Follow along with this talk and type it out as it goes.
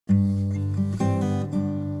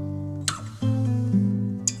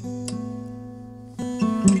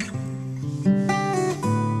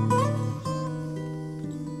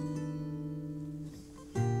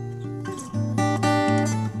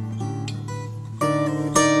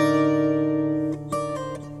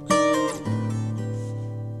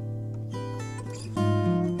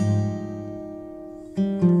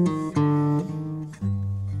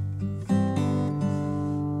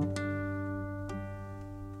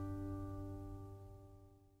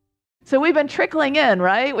So we've been trickling in,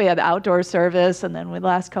 right? We had outdoor service, and then the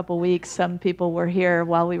last couple weeks, some people were here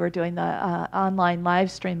while we were doing the online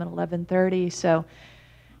live stream at 11:30. So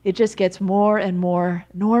it just gets more and more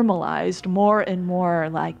normalized, more and more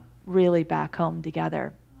like really back home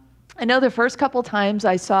together. I know the first couple times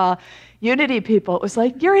I saw Unity people, it was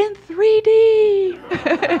like, you're in 3D,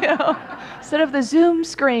 instead of the Zoom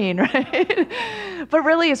screen, right? But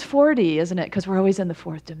really it's 4D, isn't it? Because we're always in the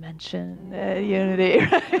fourth dimension, Unity,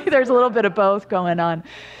 right? There's a little bit of both going on.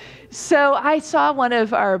 So I saw one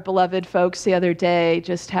of our beloved folks the other day,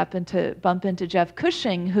 just happened to bump into Jeff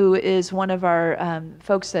Cushing, who is one of our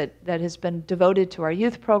folks that has been devoted to our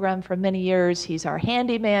youth program for many years. He's our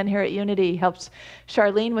handyman here at Unity. He helps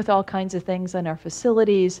Charlene with all kinds of things in our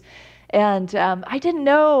facilities. And I didn't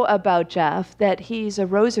know about Jeff, that he's a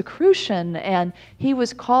Rosicrucian, and he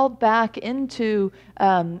was called back into,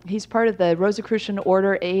 he's part of the Rosicrucian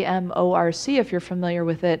Order, AMORC, if you're familiar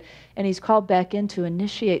with it, and he's called back in to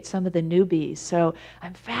initiate some of the newbies. So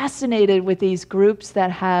I'm fascinated with these groups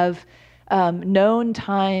that have known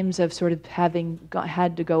times of sort of having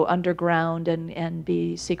had to go underground and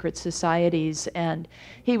be secret societies. And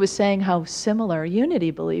he was saying how similar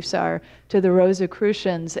Unity beliefs are to the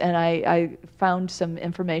Rosicrucians. And I found some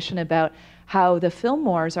information about how the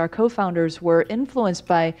Fillmores, our co-founders, were influenced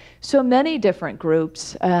by so many different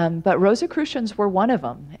groups, but Rosicrucians were one of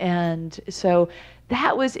them. And so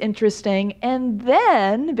that was interesting. And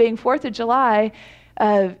then, being 4th of July,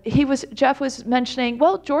 Jeff was mentioning,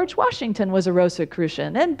 well, George Washington was a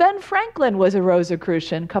Rosicrucian, and Ben Franklin was a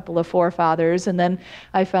Rosicrucian, a couple of forefathers, and then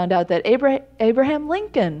I found out that Abraham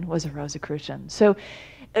Lincoln was a Rosicrucian. So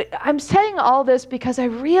I'm saying all this because I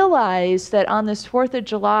realized that on this 4th of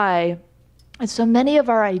July, and so many of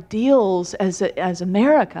our ideals as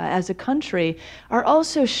America, as a country, are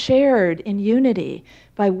also shared in unity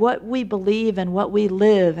by what we believe and what we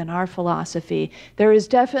live in our philosophy. There is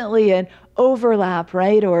definitely an overlap,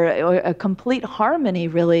 right, or a complete harmony,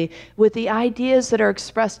 really, with the ideas that are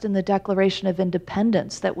expressed in the Declaration of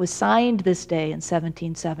Independence that was signed this day in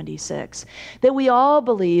 1776, that we all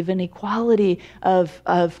believe in equality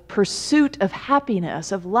of pursuit of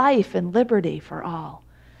happiness, of life and liberty for all.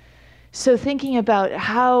 So thinking about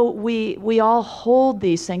how we all hold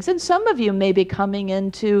these things, and some of you may be coming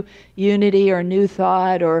into Unity or New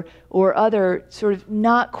Thought or other sort of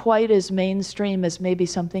not quite as mainstream as maybe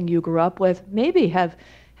something you grew up with, maybe have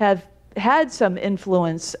had some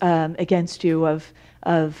influence against you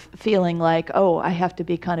of feeling like, oh, I have to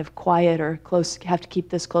be kind of quiet or close, have to keep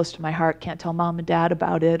this close to my heart, can't tell mom and dad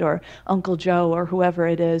about it, or Uncle Joe or whoever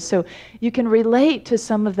it is. So you can relate to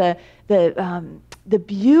some of the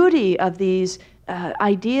beauty of these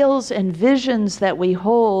ideals and visions that we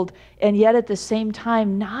hold, and yet at the same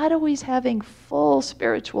time not always having full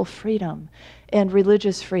spiritual freedom and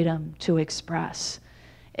religious freedom to express.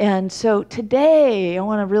 And so today I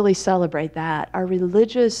want to really celebrate that, our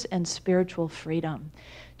religious and spiritual freedom,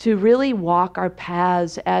 to really walk our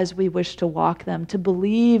paths as we wish to walk them, to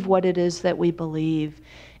believe what it is that we believe,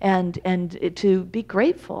 and to be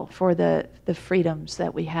grateful for the freedoms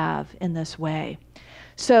that we have in this way.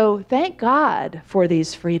 So thank God for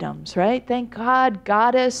these freedoms, right? Thank God,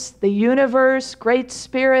 Goddess, the universe, Great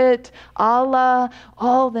Spirit, Allah,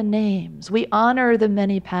 all the names. We honor the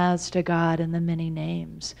many paths to God and the many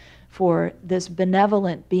names for this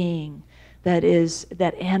benevolent being that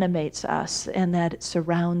animates us and that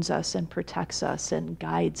surrounds us and protects us and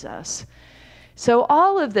guides us. So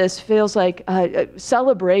all of this feels like a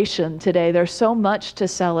celebration today. There's so much to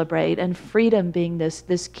celebrate, and freedom being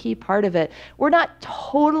this key part of it. We're not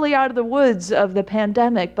totally out of the woods of the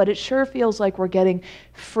pandemic, but it sure feels like we're getting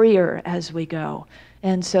freer as we go.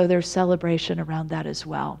 And so there's celebration around that as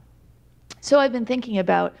well. So I've been thinking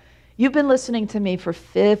about, you've been listening to me for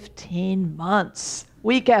 15 months,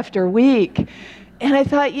 week after week. And I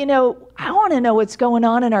thought, I want to know what's going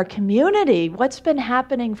on in our community, what's been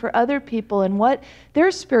happening for other people and what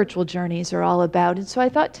their spiritual journeys are all about. And so I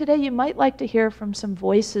thought today you might like to hear from some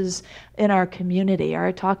voices in our community.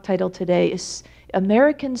 Our talk title today is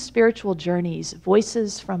American Spiritual Journeys,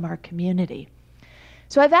 Voices from Our Community.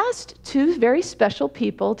 So I've asked two very special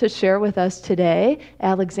people to share with us today,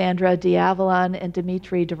 Alexandra Diavalon and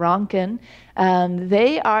Dimitri Durankin.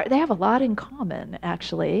 They have a lot in common,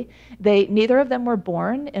 actually. Neither of them were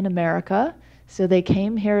born in America, so they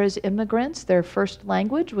came here as immigrants. Their first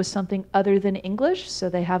language was something other than English, so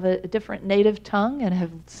they have a different native tongue and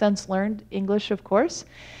have since learned English, of course.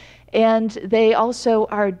 And they also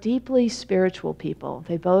are deeply spiritual people.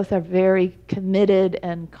 They both are very committed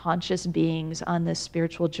and conscious beings on this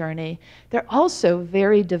spiritual journey. They're also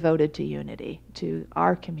very devoted to unity, to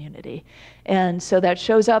our community. And so that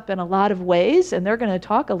shows up in a lot of ways, and they're going to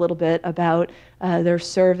talk a little bit about their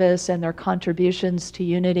service and their contributions to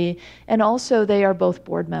unity. And also, they are both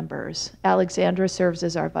board members. Alexandra serves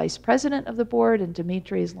as our vice president of the board, and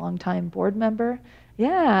Dimitri is longtime board member.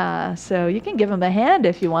 Yeah, so you can give them a hand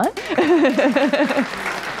if you want.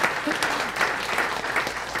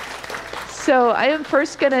 So I am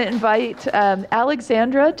first going to invite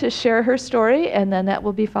Alexandra to share her story, and then that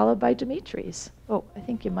will be followed by Dimitri's. Oh, I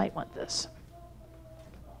think you might want this.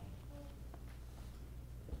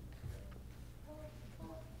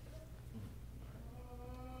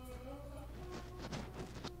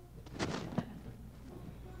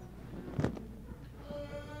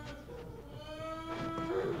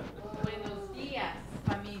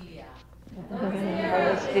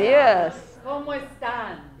 Buenos días. ¿Cómo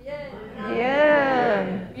están?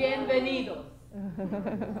 Bien. Bienvenidos.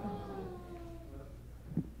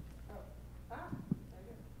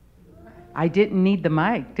 I didn't need the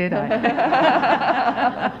mic, did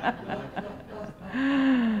I?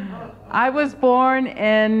 I was born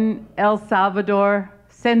in El Salvador,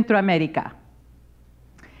 Centroamérica.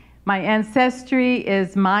 My ancestry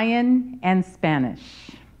is Mayan and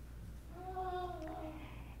Spanish.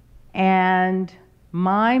 And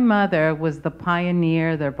my mother was the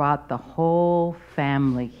pioneer that brought the whole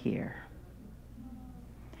family here.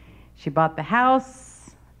 She bought the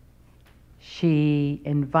house. She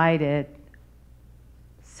invited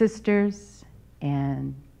sisters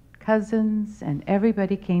and cousins, and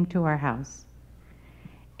everybody came to our house.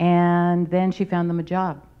 And then she found them a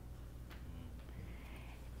job.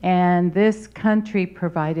 And this country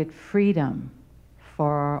provided freedom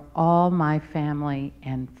for all my family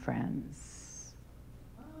and friends.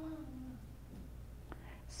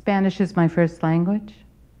 Spanish is my first language.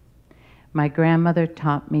 My grandmother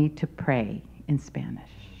taught me to pray in Spanish.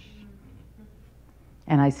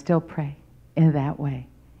 And I still pray in that way.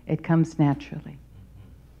 It comes naturally.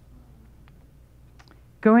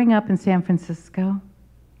 Growing up in San Francisco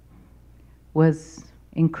was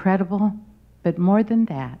incredible, but more than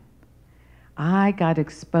that, I got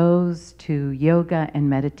exposed to yoga and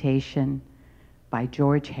meditation by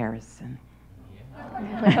George Harrison.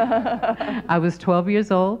 I was 12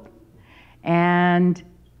 years old, and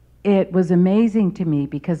it was amazing to me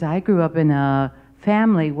because I grew up in a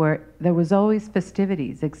family where there was always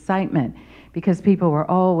festivities, excitement, because people were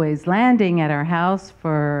always landing at our house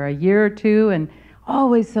for a year or two and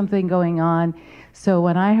always something going on. So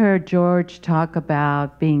when I heard George talk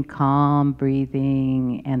about being calm,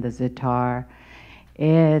 breathing, and the zitar,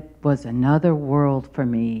 it was another world for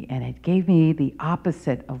me, and it gave me the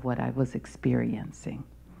opposite of what I was experiencing.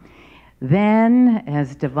 Then,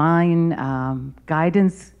 as divine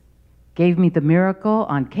guidance gave me the miracle,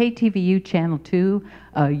 on KTVU Channel 2,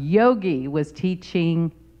 a yogi was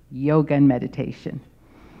teaching yoga and meditation.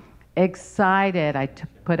 Excited, I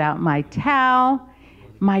put out my towel.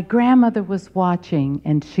 My grandmother was watching,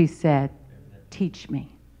 and she said, "Teach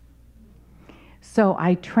me." So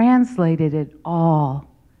I translated it all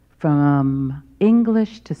from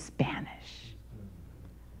English to Spanish.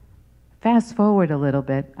 Fast forward a little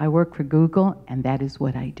bit, I work for Google, and that is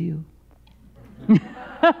what I do.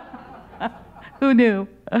 Who knew?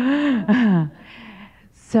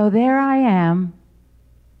 So there I am,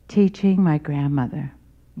 teaching my grandmother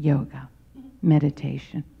yoga,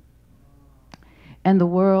 meditation. And the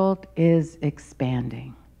world is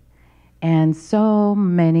expanding, and so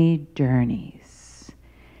many journeys.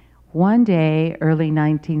 One day, early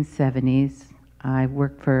 1970s, I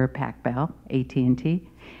worked for Pac Bell, AT&T,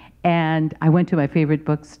 and I went to my favorite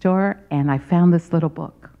bookstore, and I found this little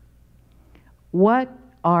book, What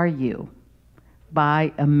Are You?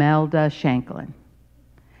 By Imelda Shanklin.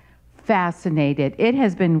 Fascinated. It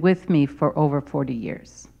has been with me for over 40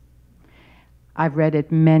 years. I've read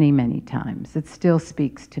it many, many times. It still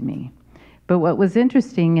speaks to me. But what was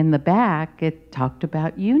interesting in the back, it talked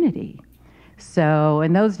about unity. So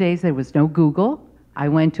in those days, there was no Google. I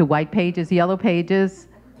went to White Pages, Yellow Pages,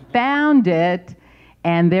 found it,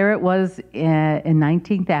 and there it was in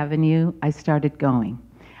 19th Avenue. I started going.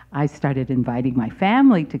 I started inviting my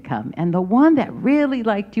family to come. And the one that really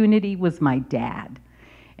liked unity was my dad.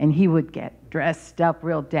 And he would get dressed up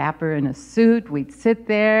real dapper in a suit. We'd sit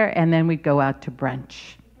there, and then we'd go out to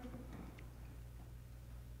brunch.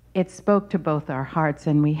 It spoke to both our hearts,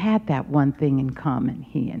 and we had that one thing in common,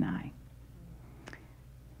 he and I.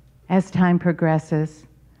 As time progresses,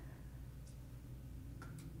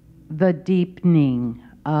 the deepening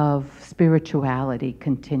of spirituality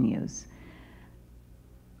continues.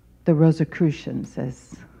 The Rosicrucians,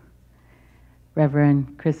 as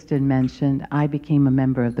Reverend Kristen mentioned, I became a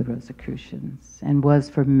member of the Rosicrucians and was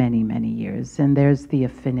for many, many years. And there's the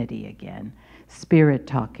affinity again, spirit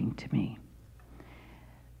talking to me.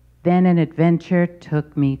 Then an adventure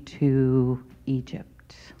took me to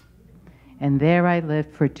Egypt. And there I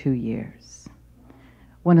lived for 2 years.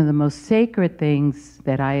 One of the most sacred things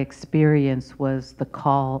that I experienced was the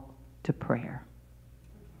call to prayer.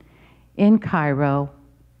 In Cairo,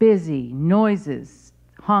 busy, noises,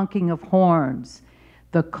 honking of horns,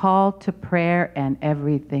 the call to prayer, and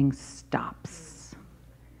everything stops.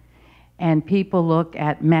 And people look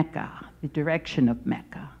at Mecca, the direction of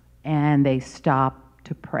Mecca, and they stop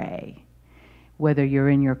to pray. Whether you're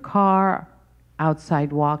in your car,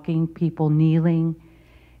 outside walking, people kneeling.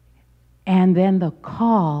 And then the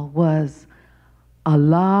call was,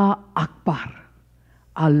 Allah Akbar,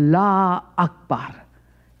 Allah Akbar,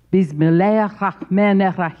 Bismillah Rahman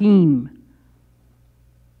Rahim.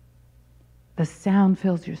 The sound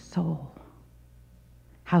fills your soul.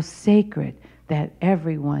 How sacred that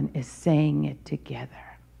everyone is saying it together.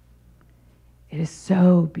 It is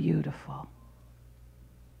so beautiful.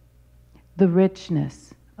 The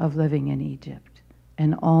richness of living in Egypt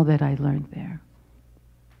and all that I learned there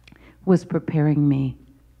was preparing me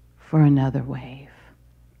for another wave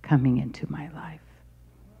coming into my life.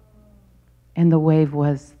 And the wave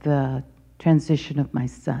was the transition of my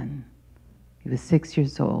son. He was 6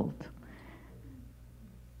 years old.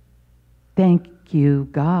 Thank you,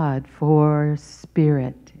 God, for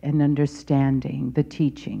spirit and understanding the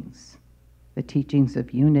teachings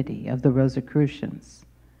of unity of the Rosicrucians.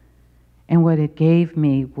 And what it gave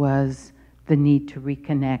me was the need to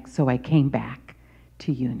reconnect, so I came back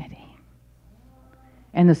to unity.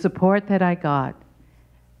 And the support that I got,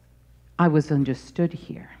 I was understood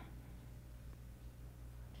here.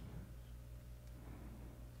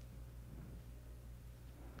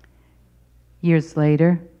 Years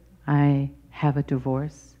later, I have a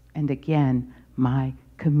divorce, and again, my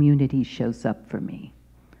community shows up for me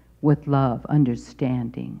with love,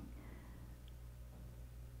 understanding,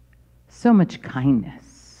 so much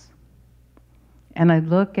kindness. And I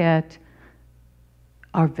look at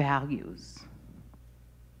our values,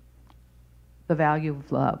 the value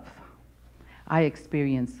of love. I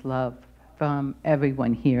experience love from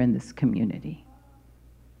everyone here in this community.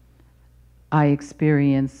 I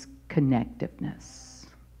experience connectiveness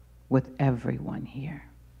with everyone here,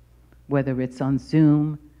 whether it's on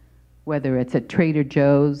Zoom, whether it's at Trader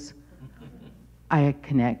Joe's. I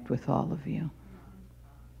connect with all of you.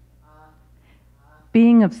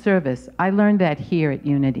 Being of service, I learned that here at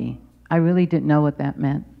Unity. I really didn't know what that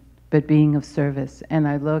meant, but being of service. And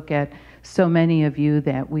I look at so many of you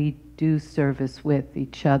that we do service with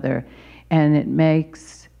each other, and it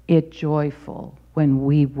makes it joyful when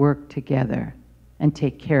we work together and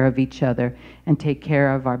take care of each other and take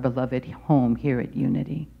care of our beloved home here at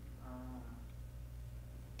Unity.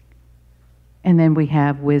 And then we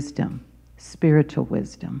have wisdom, spiritual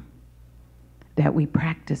wisdom, that we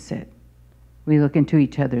practice it. We look into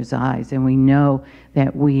each other's eyes and we know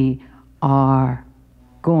that we are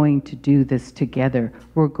going to do this together.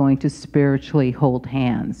 We're going to spiritually hold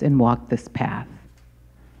hands and walk this path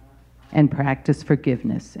and practice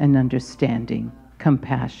forgiveness and understanding,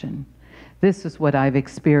 compassion. This is what I've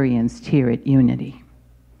experienced here at Unity.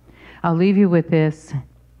 I'll leave you with this.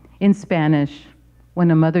 In Spanish,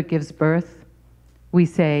 when a mother gives birth, we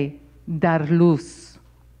say, dar luz,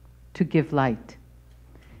 to give light.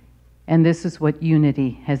 And this is what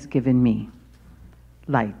Unity has given me,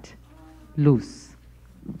 light, luz.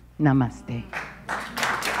 Namaste.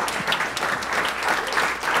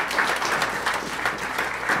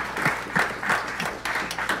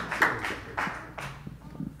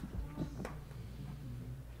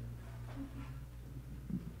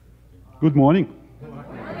 Good morning.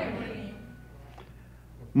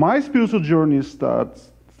 My spiritual journey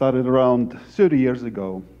started around 30 years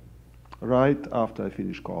ago, right after I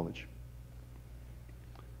finished college.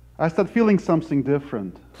 I started feeling something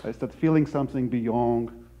different. I started feeling something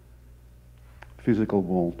beyond physical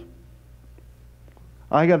world.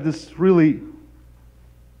 I got this really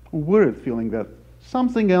weird feeling that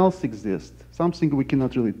something else exists, something we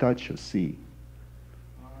cannot really touch or see.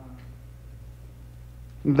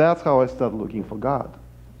 That's how I started looking for God.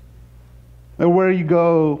 And where you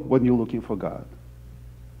go when you're looking for God?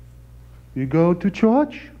 You go to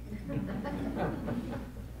church.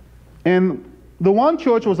 And the one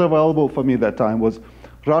church was available for me at that time was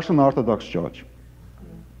Russian Orthodox Church.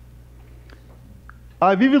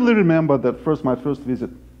 I vividly remember that my first visit.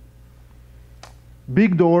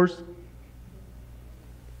 Big doors.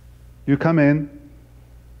 You come in.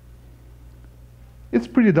 It's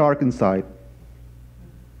pretty dark inside.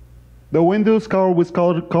 The windows covered with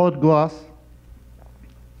colored glass.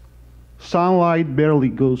 Sunlight barely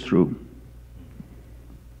goes through.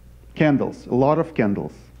 Candles, a lot of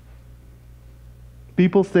candles.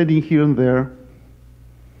 People standing here and there,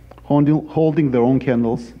 holding their own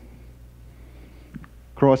candles,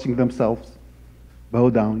 crossing themselves, bow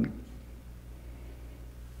down.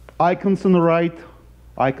 Icons on the right,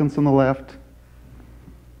 icons on the left.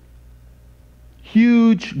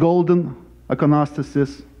 Huge golden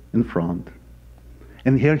iconostasis in front.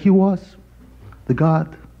 And here he was, the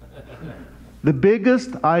God. The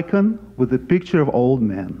biggest icon with a picture of old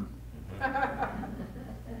men.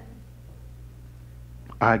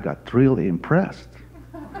 I got really impressed.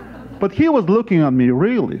 But he was looking at me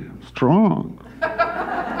really strong.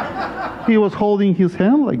 He was holding his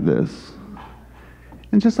hand like this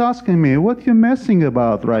and just asking me, what are you messing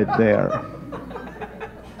about right there?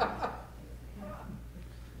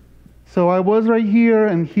 So I was right here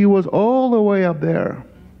and he was all the way up there.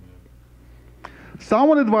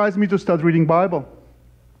 Someone advised me to start reading Bible.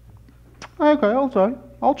 Okay,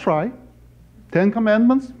 I'll try. 10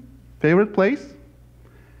 Commandments, favorite place.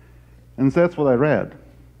 And that's what I read.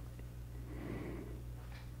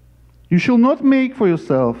 You shall not make for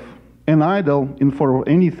yourself an idol in form of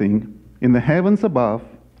anything in the heavens above,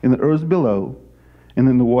 in the earth below, and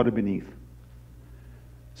in the water beneath.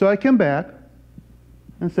 So I came back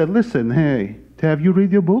and said, listen, hey, have you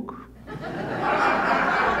read your book?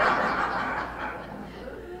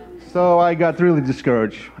 So I got really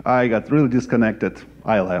discouraged. I got really disconnected.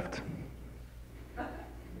 I left.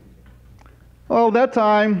 Well, that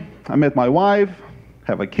time, I met my wife,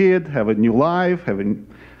 have a kid, have a new life, have a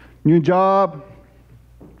new job.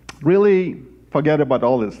 Really forget about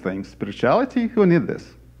all these things. Spirituality, who need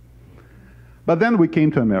this? But then we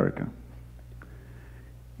came to America.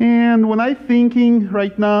 And when I'm thinking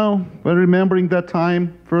right now, when remembering that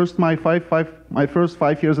time, my first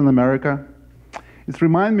 5 years in America, it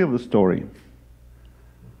reminds me of the story.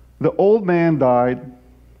 The old man died,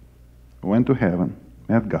 went to heaven,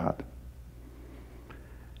 met God.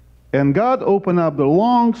 And God opened up the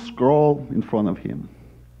long scroll in front of him.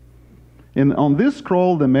 And on this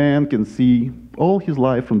scroll, the man can see all his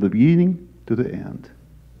life from the beginning to the end.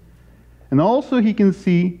 And also he can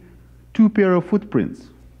see 2 pair of footprints.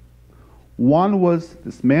 One was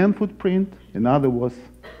this man footprint, another was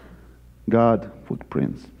God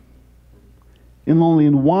footprints. And only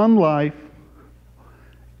in one life,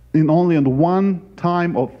 only in one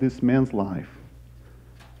time of this man's life,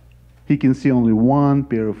 he can see only 1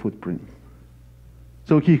 pair of footprints.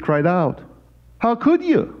 So he cried out, how could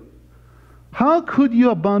you? How could you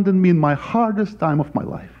abandon me in my hardest time of my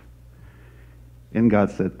life? And God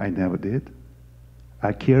said, I never did.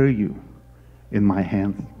 I carry you in my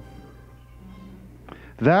hands.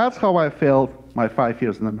 That's how I felt my 5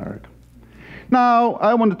 years in America. Now,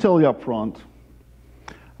 I want to tell you up front,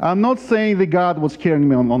 I'm not saying that God was carrying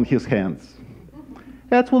me on his hands.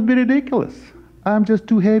 That would be ridiculous. I'm just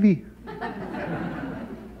too heavy.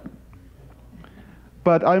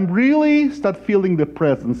 But I'm really start feeling the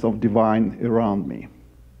presence of divine around me.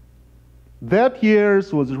 That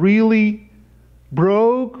years was really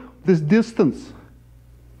broke this distance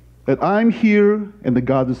that I'm here and the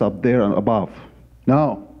God is up there and above.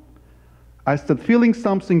 No. I start feeling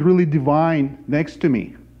something really divine next to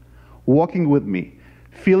me, walking with me,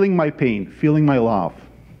 feeling my pain, feeling my love,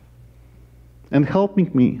 and helping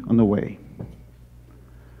me on the way.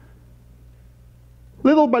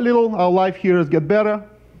 Little by little, our life here has get better.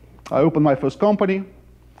 I opened my first company,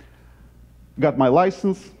 got my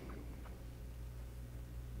license.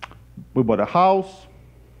 We bought a house,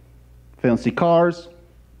 fancy cars.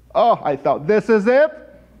 Oh, I thought, this is it.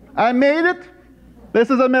 I made it. This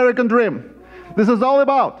is American dream. This is all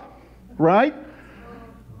about, right?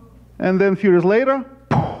 And then a few years later,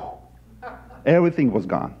 everything was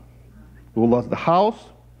gone. We lost the house,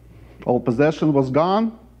 all possession was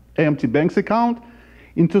gone, empty bank account.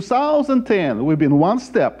 In 2010, we've been one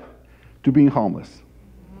step to being homeless.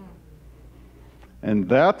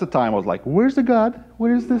 And at the time, I was like, where's the God?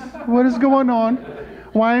 Where is this? What is going on?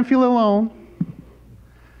 Why I feel alone?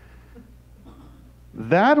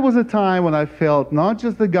 That was a time when I felt not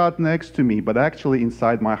just the God next to me, but actually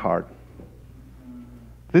inside my heart.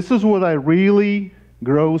 This is what I really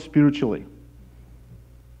grow spiritually.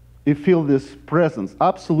 You feel this presence,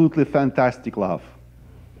 absolutely fantastic love.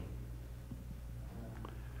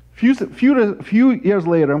 Few years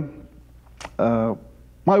later,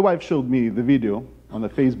 my wife showed me the video on the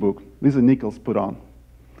Facebook Lisa Nichols put on.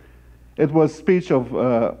 It was a speech of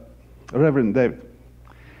Reverend David.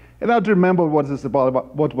 And I don't remember what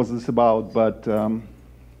was this about, but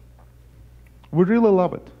we really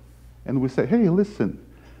love it. And we say, hey, listen,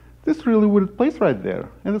 this is really a weird place right there,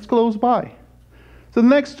 and it's close by. So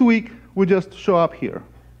next week, we just show up here.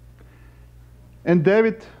 And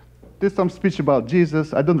David did some speech about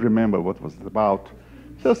Jesus. I don't remember what was it about.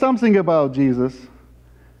 So something about Jesus.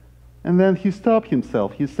 And then he stopped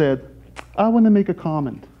himself. He said, I want to make a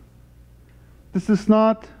comment. This is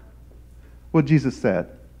not what Jesus said.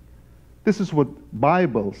 This is what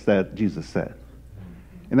Bible said Jesus said.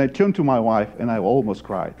 And I turned to my wife, and I almost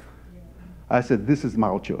cried. I said, this is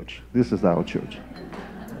my church. This is our church.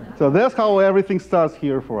 So that's how everything starts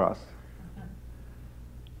here for us.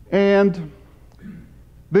 And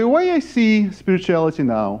the way I see spirituality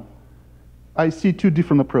now, I see two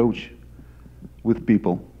different approaches with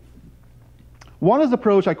people. One is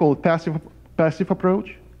approach, I call it passive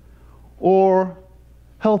approach, or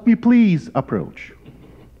help me please approach.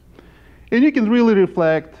 And you can really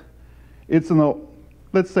reflect, it's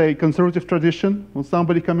let's say conservative tradition, when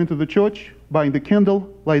somebody come into the church, buying the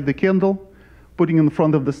candle, light the candle, putting in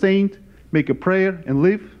front of the saint, make a prayer and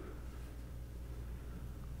leave.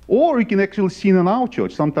 Or you can actually see in our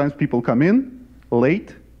church, sometimes people come in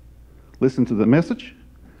late, listen to the message,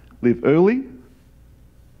 leave early,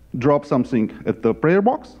 drop something at the prayer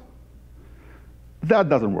box. That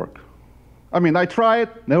doesn't work. I mean, I try it,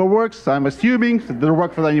 never works. I'm assuming it didn't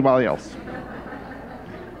work for anybody else.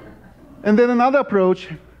 And then another approach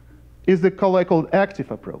is the I call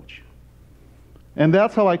active approach. And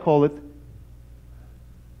that's how I call it,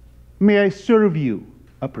 may I serve you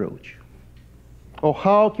approach. Or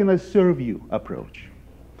how can I serve you approach.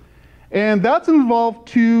 And that's involved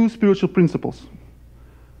two spiritual principles.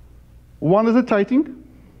 One is the tithing.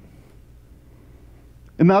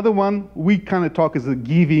 Another one, we kind of talk as a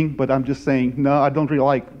giving, but I'm just saying, no, I don't really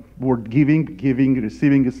like word giving. Giving,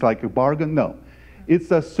 receiving is like a bargain. No,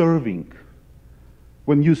 it's a serving.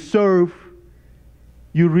 When you serve,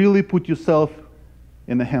 you really put yourself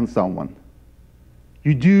in the hands of someone.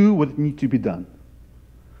 You do what needs to be done.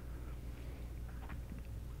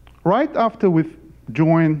 Right after we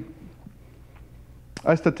joined,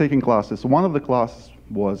 I started taking classes. One of the classes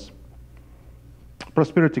was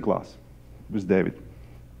prosperity class with David.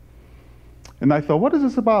 And I thought, what is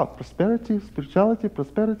this about? Prosperity, spirituality,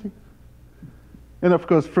 prosperity? And of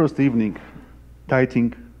course, first evening,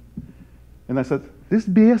 tithing. And I said, this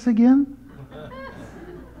BS again?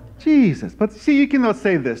 Jesus. But see, you cannot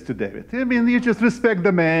say this to David. I mean, you just respect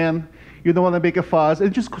the man. You don't want to make a fuss.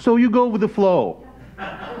 And just so you go with the flow.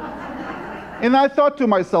 And I thought to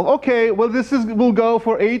myself, okay, well, will go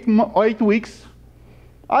for 8 weeks.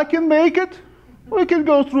 I can make it. We can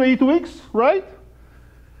go through 8 weeks, right?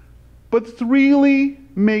 But it's really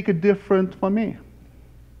make a difference for me.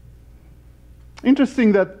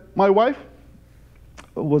 Interesting that my wife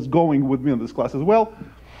was going with me in this class as well,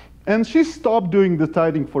 and she stopped doing the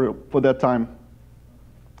tithing for that time.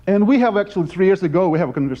 And we have actually 3 years ago, we have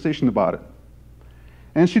a conversation about it.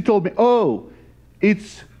 And she told me, oh,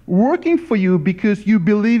 it's working for you because you're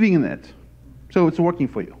believing in it. So it's working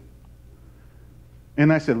for you.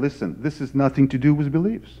 And I said, listen, this has nothing to do with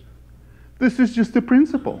beliefs. This is just a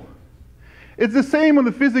principle. It's the same on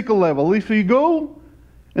the physical level. If you go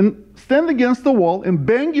and stand against the wall and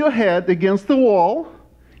bang your head against the wall,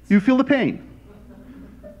 you feel the pain.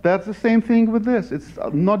 That's the same thing with this. It's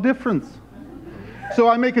no difference. So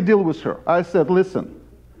I make a deal with her. I said, listen,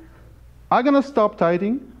 I'm going to stop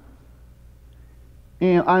tithing.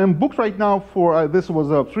 And I am booked right now for, this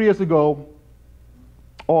was 3 years ago,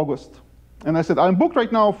 August. And I said, I'm booked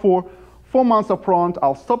right now for 4 months up front.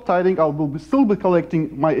 I'll stop tithing. I will still be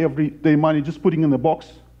collecting my everyday money, just putting in a box,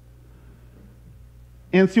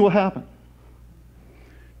 and see what happens.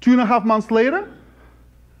 2.5 months later,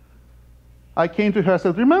 I came to her, I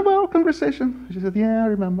said, remember our conversation? She said, yeah, I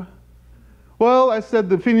remember. Well, I said,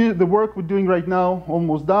 the work we're doing right now,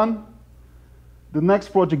 almost done. The next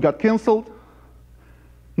project got canceled.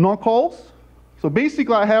 No calls. So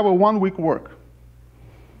basically, I have a 1 week work.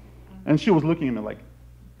 And she was looking at me like,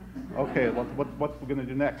 okay, what we're going to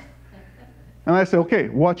do next? And I said, okay,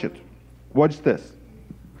 watch it. Watch this.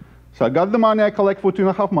 So I got the money I collect for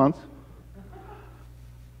 2.5 months.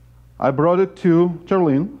 I brought it to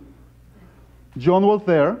Charlene. John was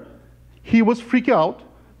there. He was freaked out.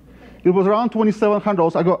 It was around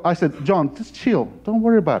 $2,700. I said, John, just chill. Don't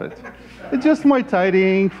worry about it. It's just my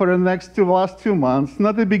tithing for the last 2 months.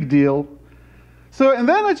 Not a big deal. So, and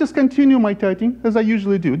then I just continue my tithing as I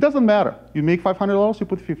usually do. It doesn't matter. You make $500, you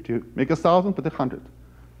put 50. Make 1,000, put 100.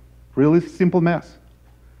 Really simple math.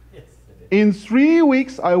 Yes, it is. In 3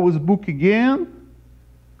 weeks, I was booked again,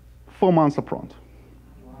 4 months upfront.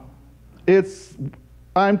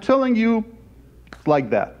 I'm telling you, it's like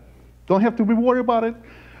that. Don't have to be worried about it.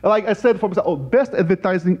 Like I said, for example, best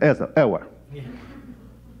advertising ever. Yeah.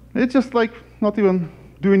 It's just like not even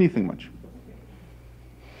do anything much.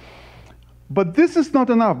 But this is not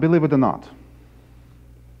enough, believe it or not.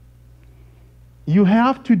 You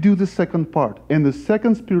have to do the second part, and the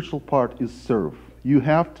second spiritual part is serve. You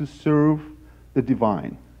have to serve the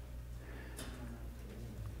divine.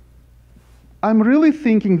 I'm really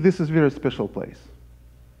thinking this is a very special place.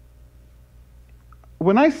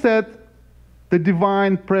 When I said the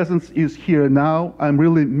divine presence is here now, I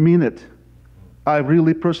really mean it. I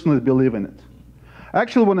really personally believe in it. I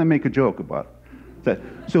actually want to make a joke about it.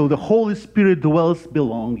 So the Holy Spirit dwells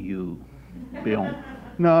belong you.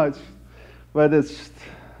 No, but it's just...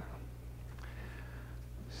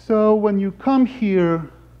 So when you come here,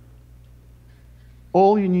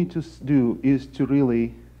 all you need to do is to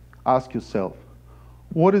really ask yourself,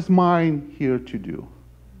 what is mine here to do?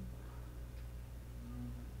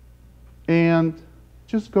 And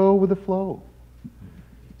just go with the flow.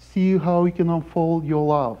 See how you can unfold your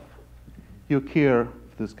love, your care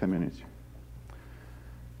for this community.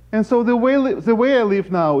 And so the way I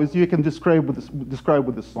live now is you can describe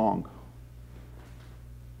with this song.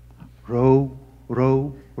 Row,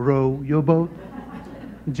 row, row your boat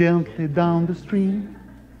gently down the stream.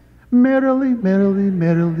 Merrily, merrily,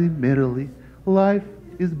 merrily, merrily, life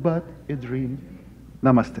is but a dream.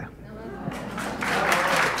 Namaste.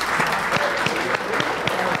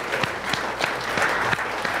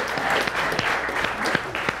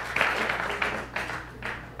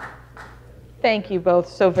 Thank you both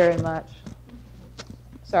so very much.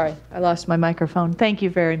 Sorry, I lost my microphone. Thank you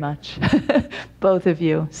very much, both of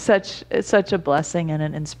you. Such a blessing and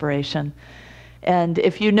an inspiration. And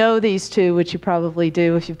if you know these two, which you probably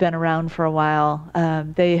do if you've been around for a while,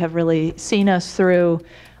 they have really seen us through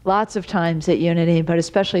lots of times at Unity, but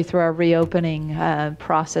especially through our reopening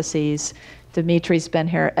processes. Dimitri's been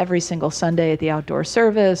here every single Sunday at the outdoor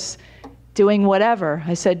service, doing whatever.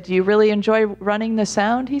 I said, do you really enjoy running the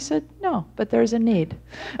sound? He said, no, but there's a need.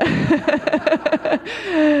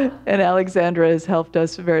 And Alexandra has helped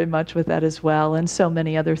us very much with that as well, and so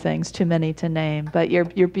many other things, too many to name. But your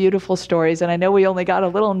beautiful stories, and I know we only got a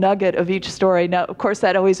little nugget of each story. Now, of course,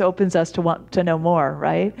 that always opens us to want to know more,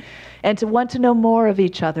 right? And to want to know more of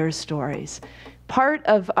each other's stories. Part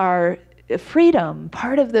of our freedom,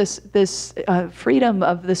 part of this freedom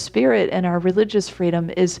of the spirit and our religious freedom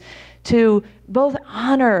is to both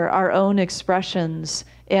honor our own expressions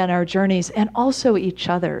and our journeys and also each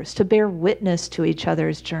other's, to bear witness to each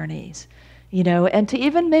other's journeys, you know, and to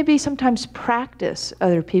even maybe sometimes practice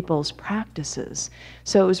other people's practices.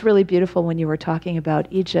 So it was really beautiful when you were talking about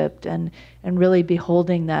Egypt and really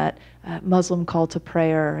beholding that Muslim call to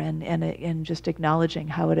prayer and just acknowledging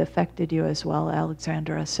how it affected you as well,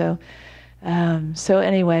 Alexandra. So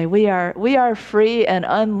anyway, we are free and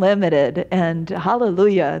unlimited, and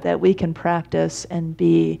hallelujah that we can practice and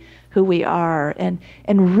be who we are and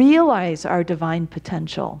realize our divine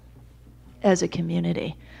potential as a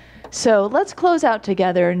community. So let's close out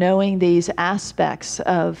together knowing these aspects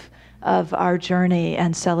of our journey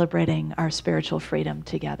and celebrating our spiritual freedom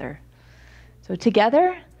together. So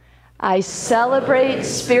together, I celebrate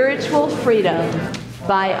spiritual freedom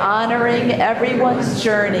by honoring everyone's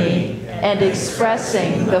journey and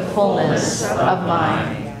expressing the fullness of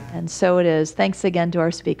mine. And so it is. Thanks again to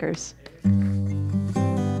our speakers.